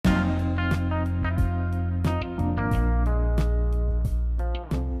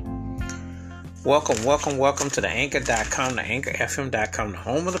Welcome to the Anchor.com, the AnchorFM.com, the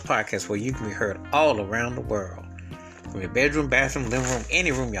home of the podcast where you can be heard all around the world. From your bedroom, bathroom, living room,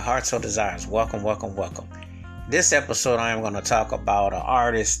 any room your heart so desires. Welcome. This episode I am going to talk about an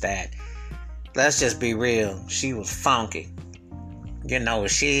artist that, let's just be real, she was funky. And when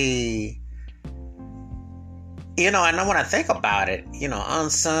I think about it,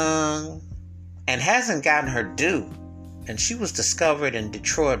 unsung and hasn't gotten her due. And she was discovered in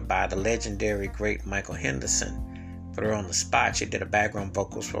Detroit by the legendary great Michael Henderson. Put her on the spot. She did a background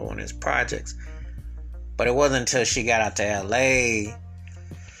vocals for one of his projects. But it wasn't until she got out to LA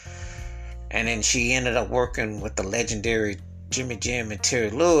and then she ended up working with the legendary Jimmy Jam and Terry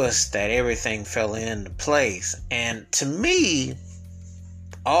Lewis that everything fell into place. And to me,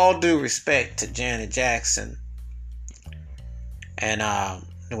 all due respect to Janet Jackson and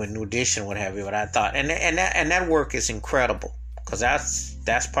with New Edition, what have you, but I thought, and that work is incredible because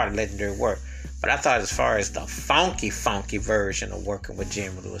that's part of legendary work. But I thought, as far as the funky version of working with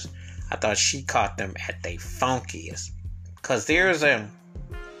Jimmy Lewis, I thought she caught them at their funkiest. Because there's an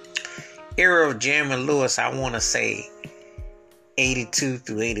era of Jimmy Lewis, I want to say 82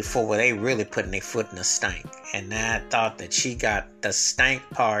 through 84, where they really putting their foot in the stank. And I thought that she got the stank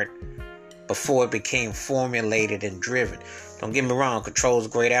part before it became formulated and driven. Don't get me wrong, Control's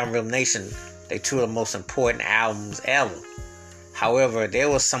great album, Real Nation, they two of the most important albums ever. However, there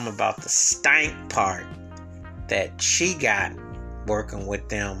was something about the stank part that she got working with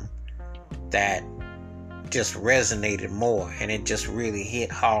them that just resonated more, and it just really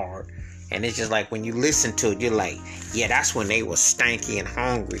hit hard. And it's just like when you listen to it, you're like, yeah, that's when they were stanky and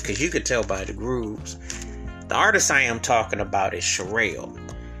hungry, because you could tell by the grooves. The artist I am talking about is Cherrelle.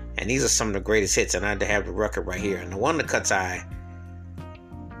 And these are some of the greatest hits, and I had to have the record right here. And the one of the cuts I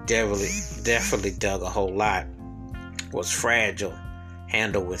definitely dug a whole lot was Fragile,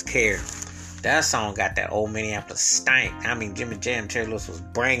 Handled with Care. That song got that old Minneapolis stank. I mean, Jimmy Jam, Terry Lewis was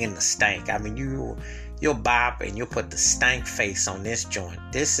bringing the stank. I mean, you'll bop and you'll put the stank face on this joint.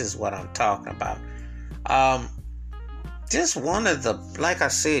 This is what I'm talking about. Just one of the, like I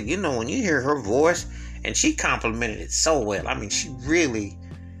said, when you hear her voice, and she complimented it so well. I mean, she really,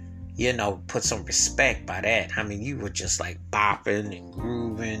 put some respect by that. I mean, you were just like bopping and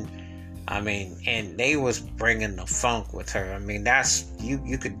grooving. I mean, and they was bringing the funk with her. I mean, that's,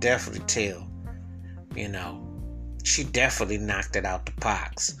 you could definitely tell, she definitely knocked it out the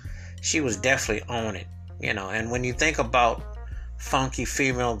box. She was definitely on it, and when you think about funky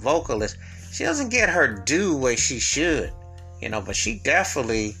female vocalists, she doesn't get her due where she should, but she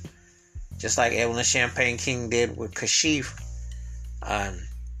definitely, just like Evelyn Champagne King did with Kashif, and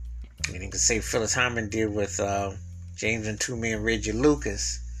you can say Phyllis Hyman did with James and Toomey and Reggie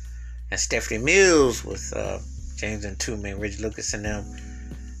Lucas, and Stephanie Mills with James and Toomey and Reggie Lucas and them,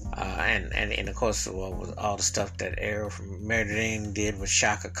 and of course with all the stuff that Errol from Merdine did with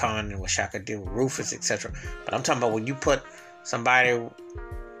Chaka Khan and what Chaka did with Rufus, etc. But I'm talking about when you put somebody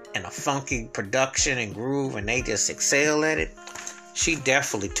in a funky production and groove and they just excel at it, she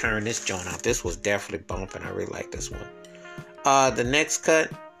definitely turned this joint out. This was definitely bumping. I really like this one. The next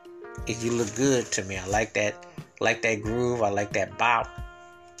cut is You Look Good to Me. I like that groove. I like that bop.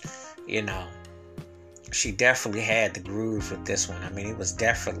 She definitely had the grooves with this one. I mean, it was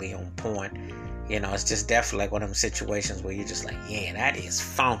definitely on point. It's just definitely like one of them situations where you're just like, yeah, that is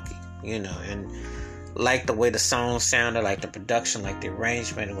funky, and like the way the song sounded, like the production, like the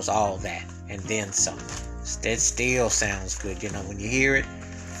arrangement, it was all that. And then some. That still sounds good, when you hear it.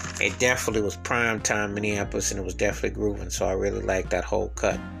 It definitely was prime time Minneapolis, and it was definitely grooving. So I really like that whole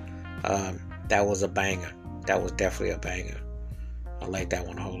cut. That was a banger. That was definitely a banger. I like that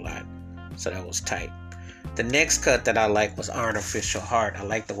one a whole lot. So that was tight. The next cut that I like was Artificial Heart. I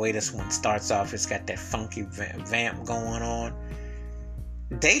like the way this one starts off. It's got that funky vamp going on.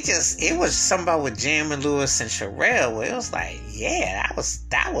 It was somebody with Jam and Lewis and Cherrelle where it was like, yeah,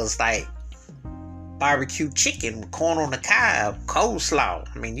 that was like barbecue chicken with corn on the cob, coleslaw.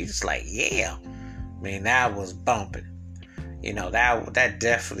 I mean, you just like, yeah. I mean, that was bumping. That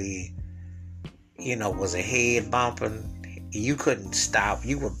definitely, was a head bumping. You couldn't stop.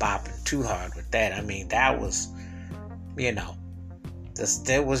 You were bopping too hard with that. I mean, that was,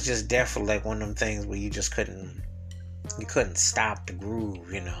 that was just definitely like one of them things where you just couldn't stop the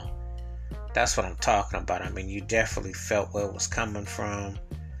groove, That's what I'm talking about. I mean, you definitely felt where it was coming from,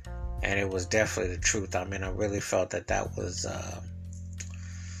 and it was definitely the truth. I mean, I really felt that was,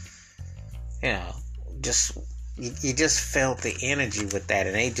 just you just felt the energy with that,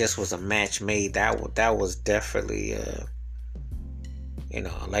 and it just was a match made. That was definitely,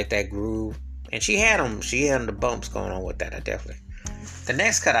 I like that groove, and she had the bumps going on with that. I definitely. The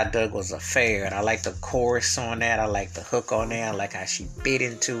next cut I dug was Affair, and I like the chorus on that. I like the hook on there. I like how she bit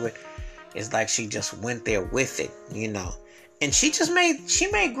into it. It's like she just went there with it, And she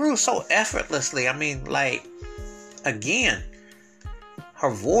made groove so effortlessly. I mean, like, again, her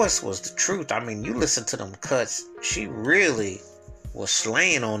voice was the truth. I mean, you listen to them cuts, she really was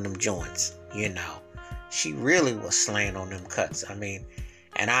slaying on them joints, She really was slaying on them cuts. I mean,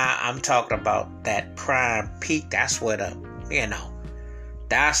 and I'm talking about that prime peak. That's where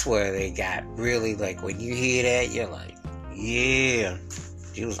that's where they got really, like, when you hear that, you're like, yeah,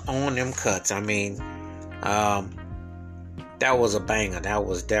 she was on them cuts. I mean, that was a banger. That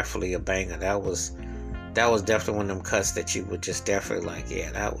was definitely a banger. That was definitely one of them cuts that you would just definitely like,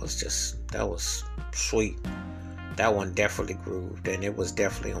 yeah, that was sweet. That one definitely grooved, and it was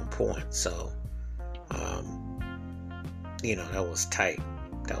definitely on point. So, that was tight.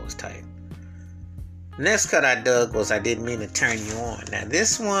 That was tight. Next cut I dug was I Didn't Mean to Turn You On. Now,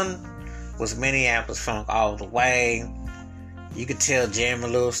 this one was Minneapolis funk all the way. You could tell Jamie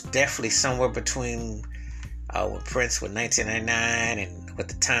Lewis definitely somewhere between with Prince with 1999 and with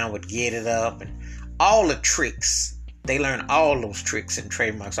the time would Get It Up, and all the tricks. They learned all those tricks and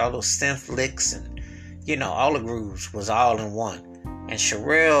trademarks, all those synth licks, and all the grooves was all in one. And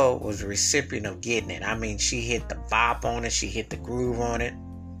Sherelle was the recipient of getting it. I mean, she hit the bop on it, she hit the groove on it.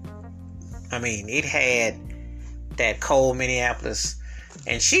 I mean, it had that cold Minneapolis,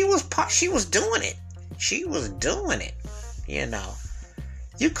 and she was doing it. She was doing it.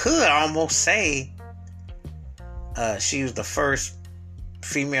 You could almost say she was the first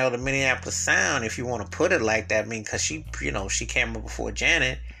female to Minneapolis sound, if you want to put it like that. I mean, because she came up before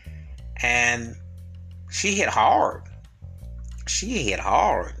Janet, and she hit hard.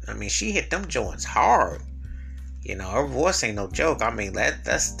 I mean, she hit them joints hard. Her voice ain't no joke. I mean,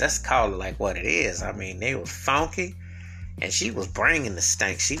 that's called it like what it is. I mean, they was funky, and she was bringing the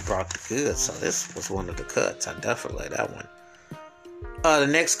stank. She brought the goods. So this was one of the cuts. I definitely like that one. The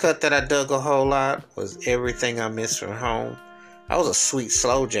next cut that I dug a whole lot was Everything I Miss from Home. That was a sweet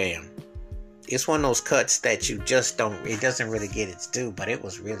slow jam. It's one of those cuts that you just it doesn't really get its due, but it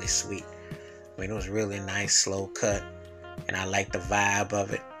was really sweet. I mean, it was really a nice slow cut, and I liked the vibe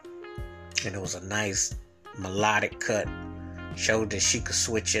of it. And it was a nice melodic cut. Showed that she could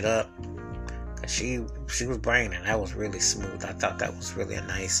switch it up. Cause she was bringing it. That was really smooth. I thought that was really a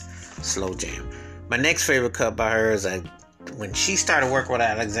nice slow jam. My next favorite cut by her is when she started working with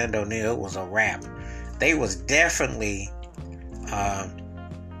Alexander O'Neal, it was a rap. They was definitely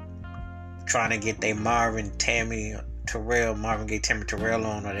trying to get their Marvin Gaye, Tammy Terrell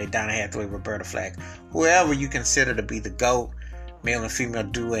on, or they Donna Hathaway, Roberta Flack, whoever you consider to be the GOAT, male and female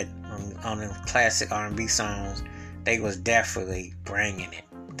duet on them classic R&B songs. They was definitely bringing it.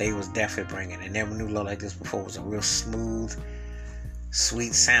 Never Knew Love Like This Before was a real smooth,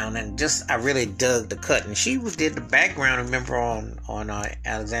 sweet sound, and I really dug the cut. And she did the background, remember, on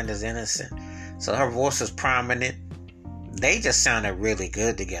Alexander's Innocent, so her voice was prominent. They just sounded really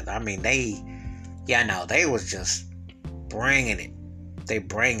good together. I mean, they was just bringing it.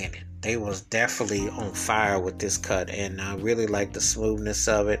 They was definitely on fire with this cut, and I really like the smoothness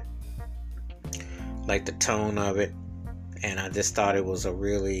of it, like the tone of it, and I just thought it was a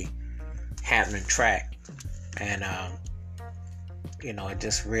really happening track, and it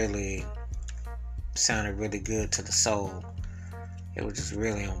just really sounded really good to the soul. It was just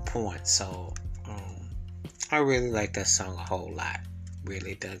really on point. So I really like that song a whole lot.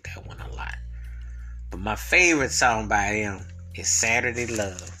 Really dug that one a lot. But my favorite song by them is Saturday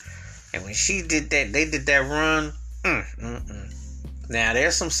Love. And when she did that, they did that run. Now,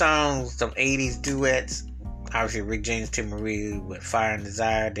 there's some songs, some 80s duets. Obviously, Rick James, Tim Marie with Fire and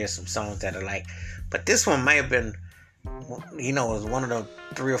Desire. There's some songs that are like, but this one may have been, was one of the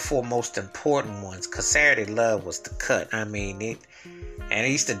 3 or 4 most important ones. Because Saturday Love was the cut. I mean, and I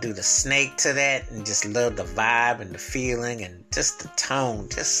used to do the snake to that and just love the vibe and the feeling and just the tone.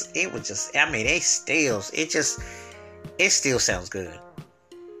 It still sounds good.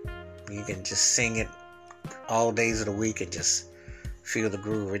 You can just sing it all days of the week and just feel the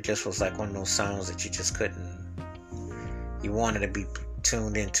groove. It just was like one of those songs that you just you wanted to be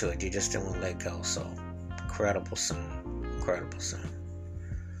tuned into it. You just didn't want to let go. So, incredible song.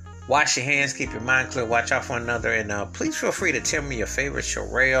 Wash your hands, keep your mind clear, watch out for one another, and please feel free to tell me your favorite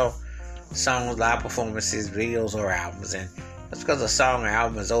Sherelle songs, live performances, videos, or albums. And just because a song or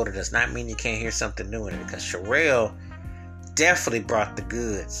album is older does not mean you can't hear something new in it, because Sherelle definitely brought the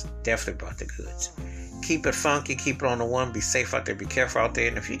goods. Keep it funky, keep it on the one, be safe out there, be careful out there,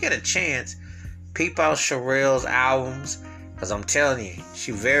 and if you get a chance, peep out Sherelle's albums, because I'm telling you,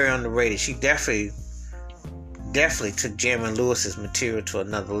 she's very underrated. She definitely definitely took Jermaine Lewis's material to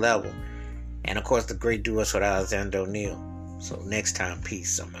another level. And of course, the great duets with Alexander O'Neal. So next time,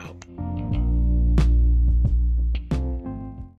 peace. I'm out.